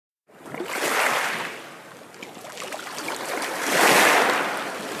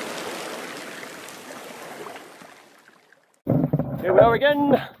Here we are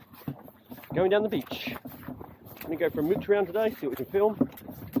again, going down the beach. I'm going to go for a mooch around today, see what we can film.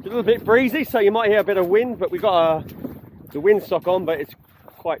 It's a little bit breezy, so you might hear a bit of wind, but we've got the windsock on, but it's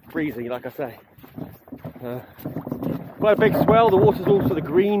quite breezy, like I say. Quite a big swell, the water's all sort of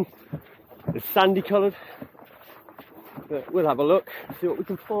green, it's sandy coloured. But we'll have a look, see what we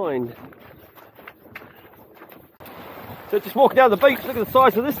can find. So just walking down the beach, look at the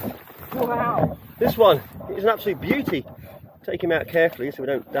size of this. Wow! This one is an absolute beauty. Take him out carefully so we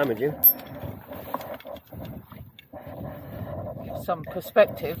don't damage him. Some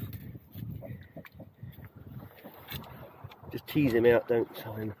perspective. Just tease him out, don't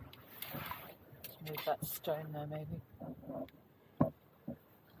tell him. Let's move that stone there maybe.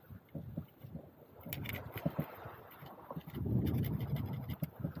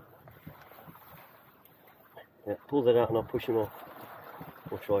 Yeah, pull that out and I'll push him off.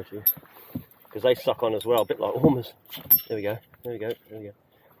 We'll try to. Because they suck on as well, a bit like ormers. There we go, there we go, there we go.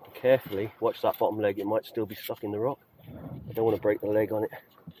 Carefully, watch that bottom leg, it might still be stuck in the rock. I don't want to break the leg on it.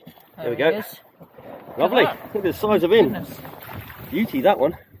 There we go. Lovely, look at the size of him. Goodness. Beauty, that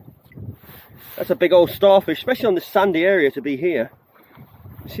one. That's a big old starfish, especially on this sandy area to be here.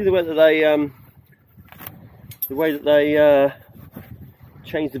 See the way that they,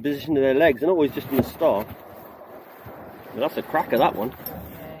 change the position of their legs, they're not always just in the star. But that's a cracker, that one.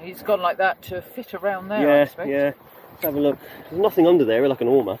 He's gone like that to fit around there, yeah, I expect. Yeah, let's have a look. There's nothing under there like an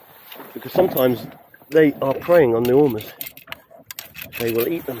ormer, because sometimes they are preying on the ormers. They will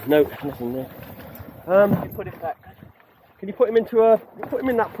eat them. No, nothing there. Can you put him back? Can you put him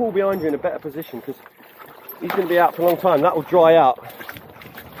in that pool behind you in a better position, because he's going to be out for a long time. That will dry out.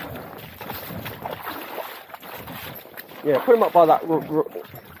 Yeah, put him up by that.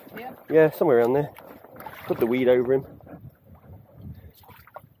 Yeah, somewhere around there. Put the weed over him.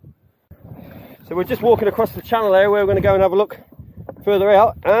 So we're just walking across the channel area where we're going to go and have a look further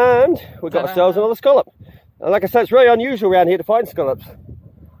out, and we've got ourselves another scallop. And like I said, it's really unusual around here to find scallops.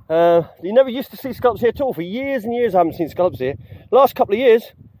 You never used to see scallops here at all. For years and years I haven't seen scallops here. Last couple of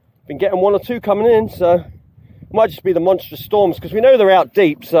years, been getting one or two coming in, so it might just be the monstrous storms, because we know they're out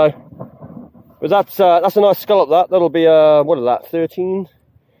deep. So, but that's a nice scallop. That'll be what is that? 13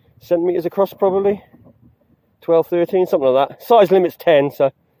 centimeters across, probably 12, 13, something like that. Size limit's 10,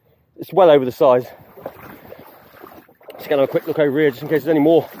 so it's well over the size. Just gonna have a quick look over here just in case there's any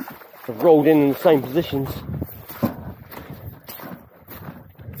more have rolled in the same positions.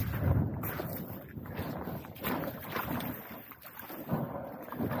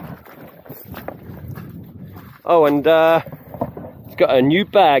 Oh, and it's got a new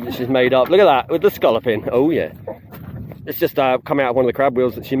bag that she's made up. Look at that, with the scallop in. Oh yeah. It's just come out of one of the crab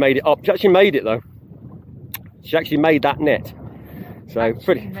wheels that she made it up. She actually made it though. She actually made that net. So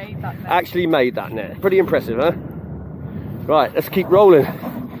actually made that net. Pretty impressive, huh? Right, let's keep rolling.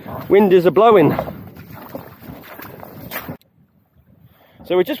 Wind is a-blowing.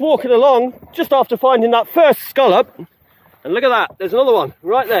 So we're just walking along, just after finding that first scallop. And look at that, there's another one,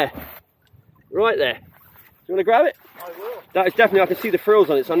 right there. Right there. Do you want to grab it? I will. That is definitely, I can see the frills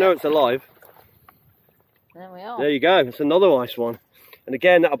on it, so I know it's alive. There we are. There you go, it's another nice one. And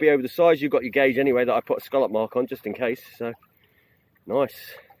again, that'll be over the size. You've got your gauge anyway that I put a scallop mark on, just in case. So, nice.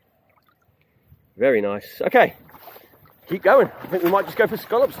 Very nice. Okay, keep going. I think we might just go for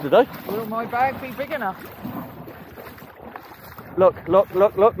scallops today. Will my bag be big enough? Look, look,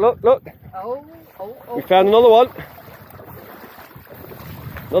 look, look, look, look. Oh. We found another one.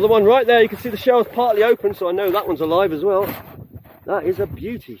 Another one right there. You can see the shell's partly open, so I know that one's alive as well. That is a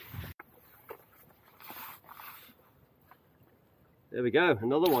beauty. There we go,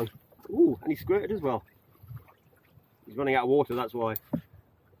 another one. Ooh, and he squirted as well. He's running out of water, that's why.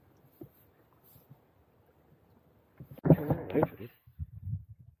 There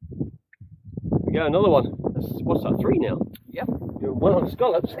we go, another one. What's that, 3 now? Yep. One on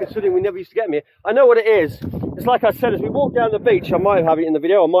scallops, considering we never used to get them here. I know what it is. It's like I said, as we walk down the beach, I might have it in the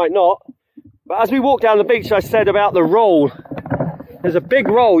video, I might not. But as we walk down the beach, I said about the roll. There's a big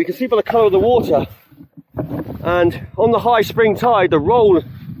roll, you can see by the colour of the water. And on the high spring tide, the roll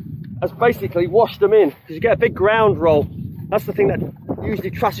has basically washed them in, because you get a big ground roll. That's the thing that usually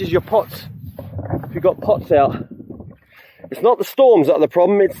trashes your pots, if you've got pots out. It's not the storms that are the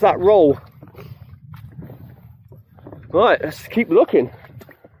problem, it's that roll. Right, let's keep looking.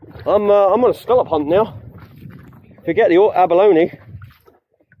 I'm on a scallop hunt now. Forget the abalone.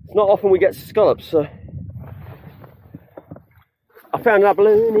 It's not often we get scallops, so. I found an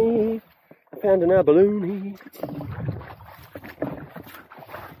abalone. I found an abalone.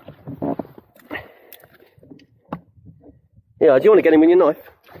 Yeah, do you want to get him with your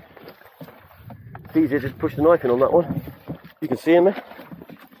knife? It's easier to just push the knife in on that one. You can see him there.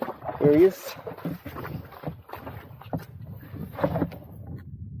 There he is.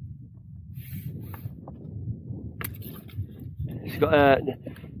 She's got a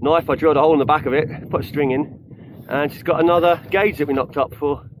knife. I drilled a hole in the back of it, put a string in, and she's got another gauge that we knocked up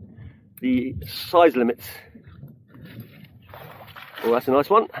for the size limits. Oh, that's a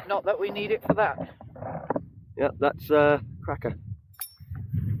nice one. Not that we need it for that. Yeah, that's cracker.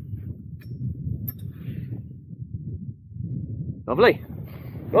 Lovely.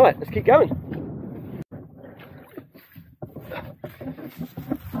 Right, let's keep going.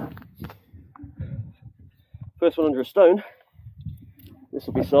 First one under a stone. This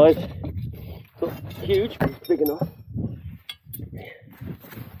will be sized. Not huge, but it's big enough.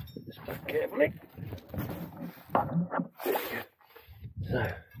 Put this back carefully. There we go. So,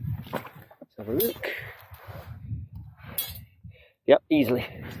 let's have a look. Yep, easily.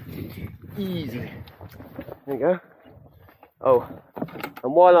 Easily. There you go. Oh,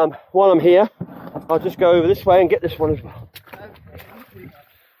 and while I'm here, I'll just go over this way and get this one as well.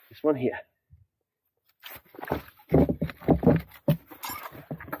 This one here.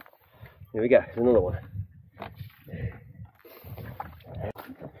 Here we go, there's another one.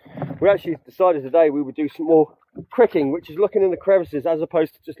 We actually decided today we would do some more cricking, which is looking in the crevices as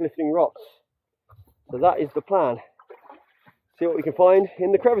opposed to just lifting rocks. So that is the plan. See what we can find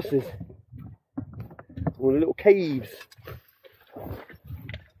in the crevices. All the little caves.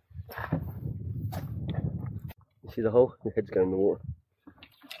 You see the hole? Your head's going in the water.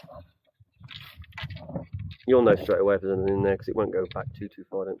 You'll know straight away if there's anything in there because it won't go back too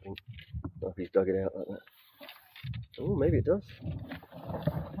far, I don't think. Not if he's dug it out like that. Oh, maybe it does.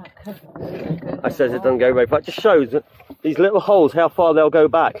 I says it doesn't go very far. It just shows that these little holes, how far they'll go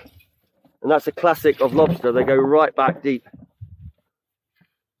back. And that's a classic of lobster. They go right back deep.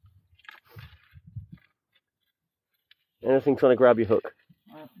 Anything trying to grab your hook?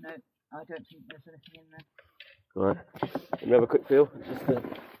 No, I don't think there's anything in there. Right. Let me have a quick feel.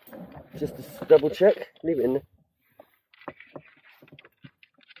 Just to double check. Leave it in there.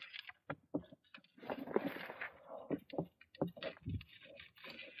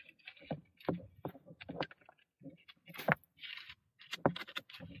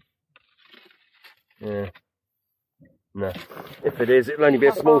 Yeah. No. If it is, it'll only be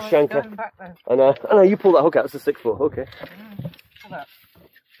a small shanker. I know, you pull that hook out, it's a 6 foot hook.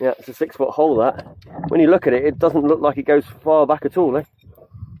 Yeah, it's a 6 foot hole that. When you look at it, it doesn't look like it goes far back at all, eh?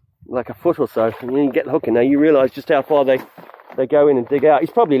 Like a foot or so. And when you get the hook in there, you realise just how far they go in and dig out. He's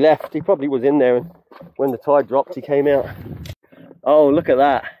probably left, he probably was in there, and when the tide dropped, he came out. Oh, look at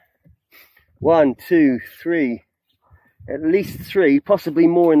that. 1, 2, 3. At least 3, possibly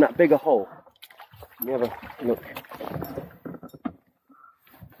more in that bigger hole. Let me have a look.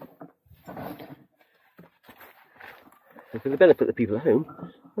 So for the benefit of the people at home,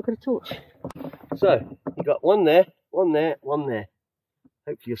 I've got a torch. So, you've got one there, one there, one there.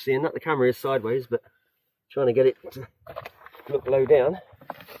 Hopefully you're seeing that. The camera is sideways, but trying to get it to look low down.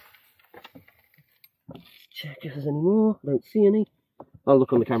 Check if there's any more. Don't see any. I'll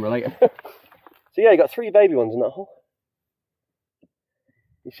look on the camera later. So yeah, you got 3 baby ones in that hole.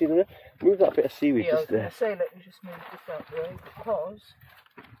 You see them there? Move that bit of seaweed just there. I was going to say, let me just move this out the way because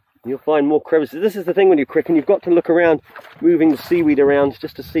you'll find more crevices. This is the thing when you're cricking, you've got to look around, moving the seaweed around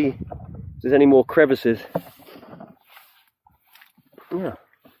just to see if there's any more crevices. Yeah.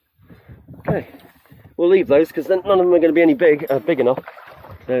 Okay. We'll leave those because none of them are going to be any big enough.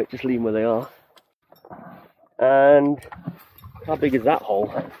 So just leave them where they are. And how big is that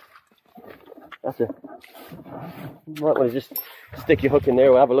hole? That's a... You might want to just stick your hook in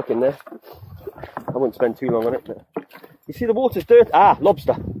there or have a look in there. I wouldn't spend too long on it, but you see the water's dirty. Ah,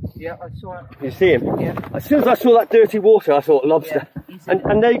 lobster. yeah, I saw it. You see him? Yeah. As soon as I saw that dirty water, I thought lobster. Yeah,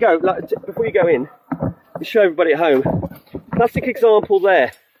 and there you go. Like, before you go in, to show everybody at home, classic example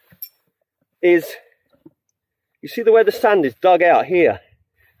there is, you see the way the sand is dug out here.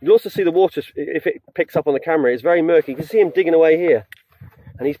 You'll also see the water, if it picks up on the camera, it's very murky. You can see him digging away here.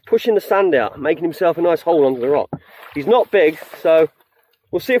 And he's pushing the sand out, making himself a nice hole under the rock. He's not big, so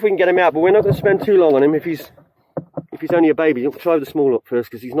we'll see if we can get him out, but we're not going to spend too long on him if he's only a baby. You'll try with the small up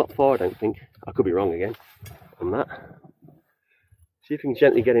first, because he's not far, I don't think. I could be wrong again on that. See if we can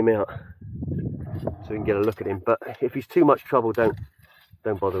gently get him out, so we can get a look at him. But if he's too much trouble, don't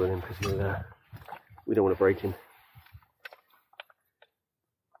bother with him, because we don't want to break him.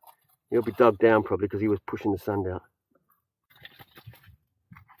 He'll be dug down probably, because he was pushing the sand out.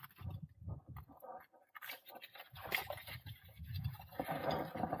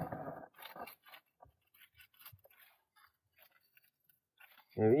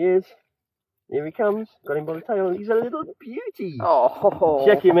 There he is. Here he comes. Got him by the tail and he's a little beauty. Oh.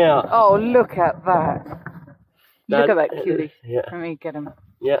 Check him out. Oh, look at that. Look at that cutie. Yeah. Let me get him.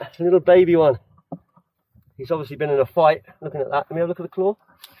 Yeah, a little baby one. He's obviously been in a fight. Looking at that. Let me have a look at the claw.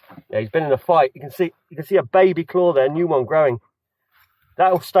 Yeah, he's been in a fight. You can see a baby claw there, new one growing.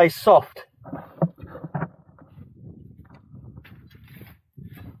 That'll stay soft.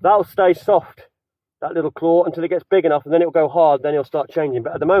 That'll stay soft, that little claw, until it gets big enough, and then it'll go hard, then it'll start changing.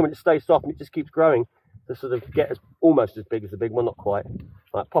 But at the moment it stays soft and it just keeps growing to sort of get almost as big as the big one, not quite.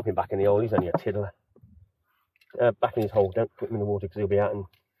 Right, pop him back in the hole, he's only a tiddler. Back in his hole, don't put him in the water because he'll be out, and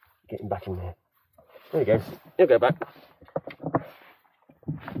get him back in there. There he goes, he'll go back.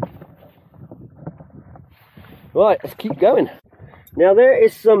 Right, let's keep going. Now there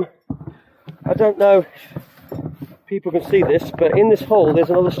is some, I don't know if people can see this, but in this hole there's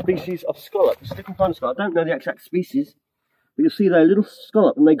another species of scallop, a different kind of scallop. I don't know the exact species, but you'll see they're little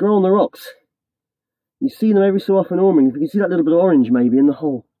scallop and they grow on the rocks. You see them every so often orming. You can see that little bit of orange maybe in the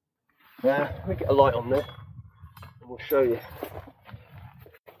hole. Let me get a light on there and we'll show you.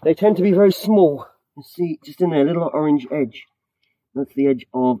 They tend to be very small. You see just in there, a little orange edge. That's the edge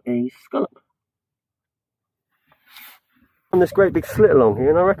of a scallop. And this great big slit along here,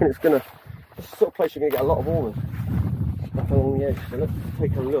 and I reckon it's the sort of place you're going to get a lot of ormers up along the edge. So let's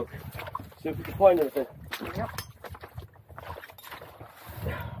take a look, see if we can find anything. Yep.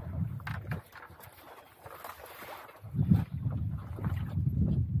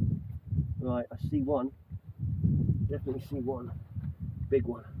 Right, I see one. Definitely see one. Big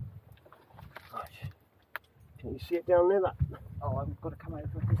one. Right. Can you see it down there? Oh, I've got to come over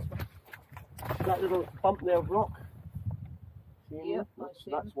this way. That little bump there of rock. Yep,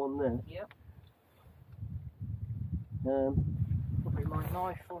 that's one there. Yep. Probably my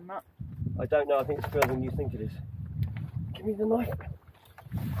knife on that. I don't know, I think it's further than you think it is. Give me the knife.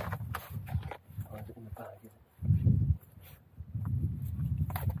 Oh, is it in the bag?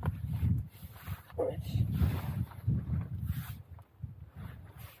 Right.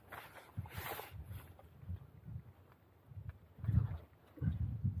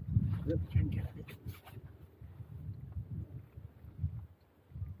 Look, you can get it.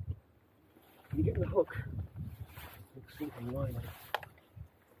 You get the hook. Let's see if I can line it.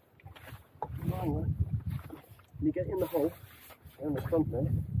 And you get in the hole, down the front there.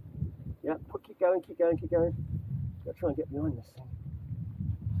 Yeah, keep going, keep going, keep going. Gotta try and get behind this thing.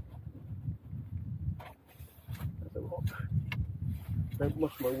 There's a rock. Don't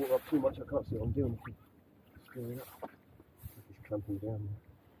mush my water up too much, I can't see what I'm doing. Screwing it up. He's clamping down there.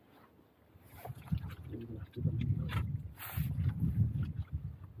 You're gonna have to go. I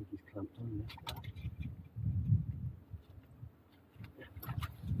think he's clamped on there.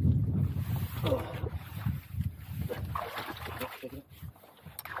 Oh.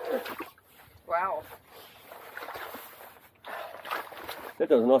 Wow. That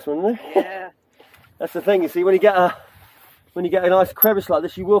does a nice one, doesn't it? Yeah. That's the thing, you see, when you get a nice crevice like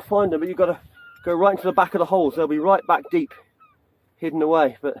this, you will find them, but you've got to go right into the back of the holes. They'll be right back deep, hidden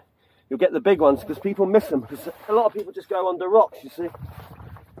away. But you'll get the big ones because people miss them. Because a lot of people just go under rocks, you see.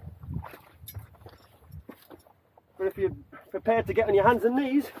 But if you're prepared to get on your hands and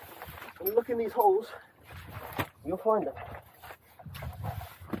knees and look in these holes, you'll find them.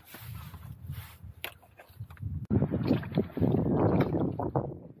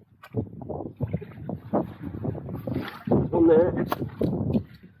 One there,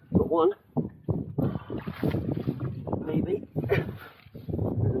 got one, maybe.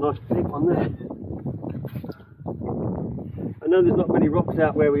 There's a nice big one there. I know there's not many rocks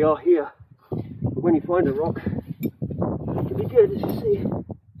out where we are here, but when you find a rock, it can be good, as you see.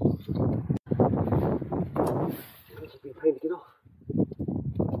 This would be a pain to get off.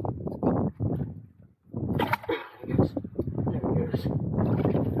 There it goes. There it goes.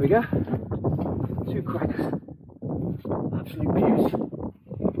 There we go. 2 crackers. Absolute beauty.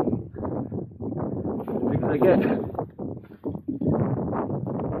 How big as they get.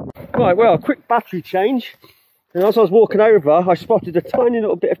 Right, well, a quick battery change. And as I was walking over, I spotted a tiny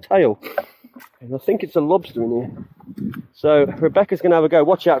little bit of tail. And I think it's a lobster in here. So Rebecca's going to have a go.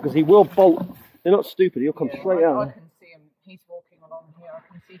 Watch out, because he will bolt. They're not stupid, he'll come straight out. I can see him. He's walking along here. I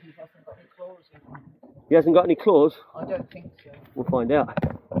can see he hasn't got any claws in him. He hasn't got any claws? I don't think so. We'll find out.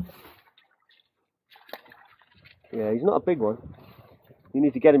 Yeah, he's not a big one. You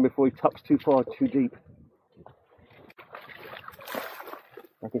need to get him before he tucks too far, too deep.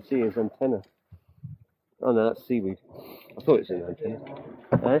 I can see his antenna. Oh no, that's seaweed. I thought it was an antenna.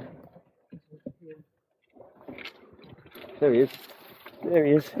 Eh? There he is. There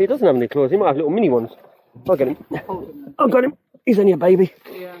he is. He doesn't have any claws. He might have little mini ones. I'll get him. I've got him. He's only a baby.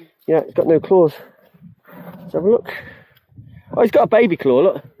 Yeah. Yeah, it's got no claws. Let's have a look. Oh, he's got a baby claw,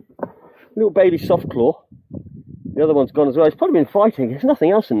 look. Little baby soft claw. The other one's gone as well. He's probably been fighting. There's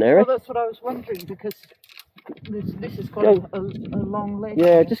nothing else in there, Well, that's what I was wondering, because this has got a long leg.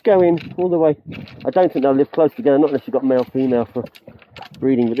 Yeah, just go in all the way. I don't think they'll live close together, not unless you've got male female for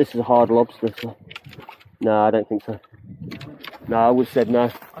breeding, but this is a hard lobster, so no, I don't think so. No, I would have said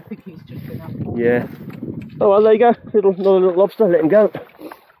no. I think he's just been up. Yeah. Oh well, there you go. Another little lobster, let him go.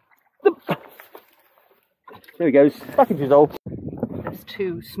 There he goes, back into his hole. There's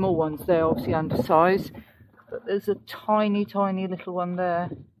two small ones there, obviously undersized, but there's a tiny, tiny little one there.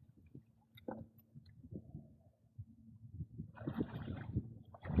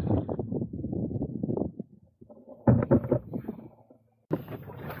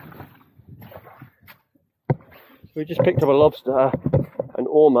 We just picked up a lobster, an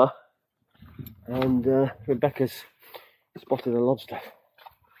ormer, and Rebecca's spotted a lobster.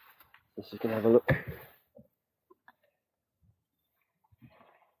 Let's just gonna have a look.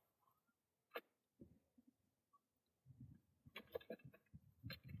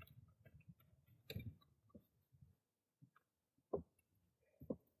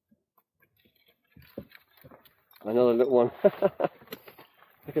 Another little one.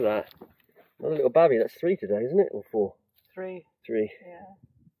 Look at that. Another little babby. That's 3 today, isn't it? Or 4? 3. 3. Yeah.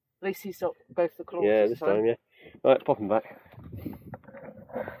 At least he's got both the claws. Yeah, this time, yeah. Right, pop him back.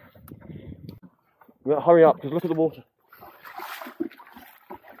 We better hurry up, because look at the water.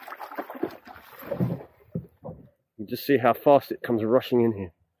 You just see how fast it comes rushing in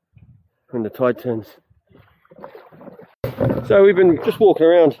here when the tide turns. So we've been just walking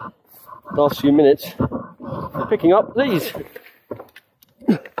around the last few minutes, picking up these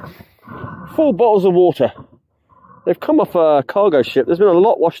full bottles of water. They've come off a cargo ship. There's been a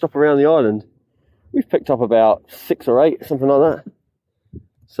lot washed up around the island. We've picked up about 6 or 8, something like that.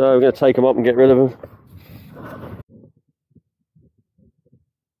 So we're going to take them up and get rid of them.